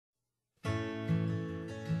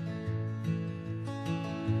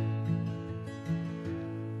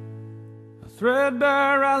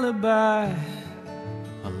threadbare alibi,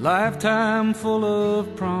 a lifetime full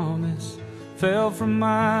of promise, fell from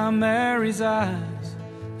my Mary's eyes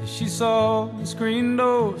as she saw the screen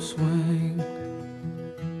door swing.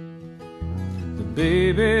 The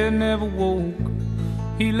baby never woke,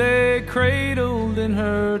 he lay cradled in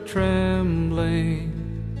her trembling.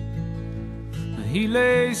 He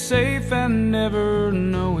lay safe and never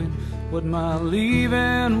knowing what my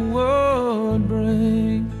leaving would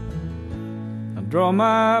bring. I draw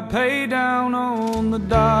my pay down on the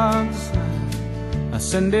dock side, I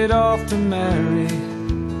send it off to Mary.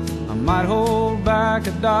 I might hold back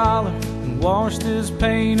 $1 and wash this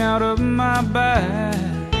pain out of my back,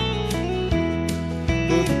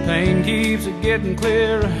 but the pain keeps getting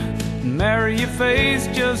clearer, and Mary, your face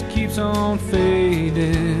just keeps on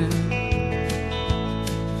fading.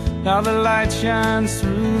 Now the light shines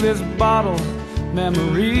through this bottle,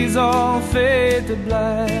 memories all fade to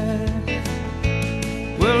black.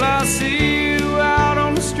 Will I see you out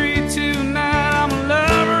on the street tonight? I'm a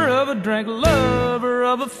lover of a drink, a lover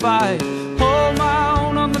of a fight, hold my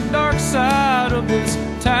own on the dark side of this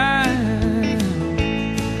time.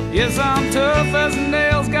 Yes, I'm tough as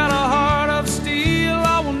nails, got a heart of steel.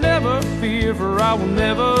 I will never fear, for I will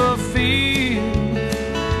never feel.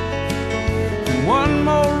 One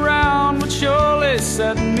more round would surely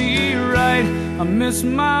set me right. I miss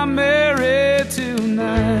my Mary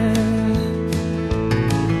tonight.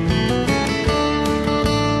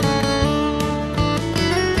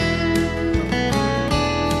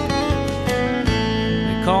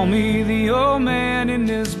 They call me the old man in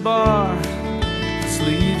this bar,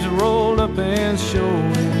 sleeves rolled up and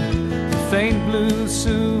showing the faint blue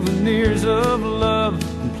souvenirs of love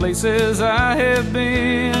and places I have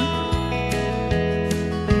been.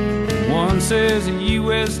 One says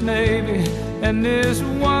U.S. Navy, and this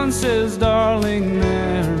one says Darling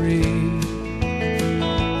Mary.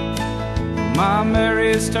 My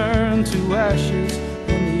Mary's turned to ashes,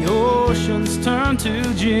 and the oceans turn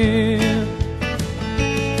to gin.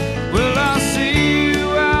 Will I see you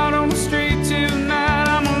out on the street tonight?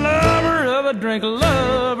 I'm a lover of a drink, a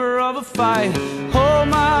lover of a fight, hold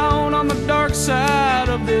my own on the dark side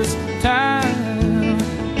of this time.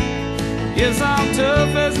 Yes, I'm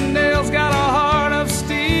tough as nails, got a heart of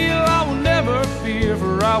steel. I will never fear,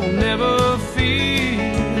 for I will never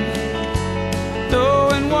fear.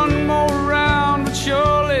 Throwing one more round would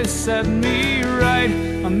surely set me right.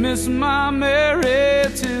 I miss my Mary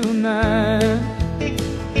tonight.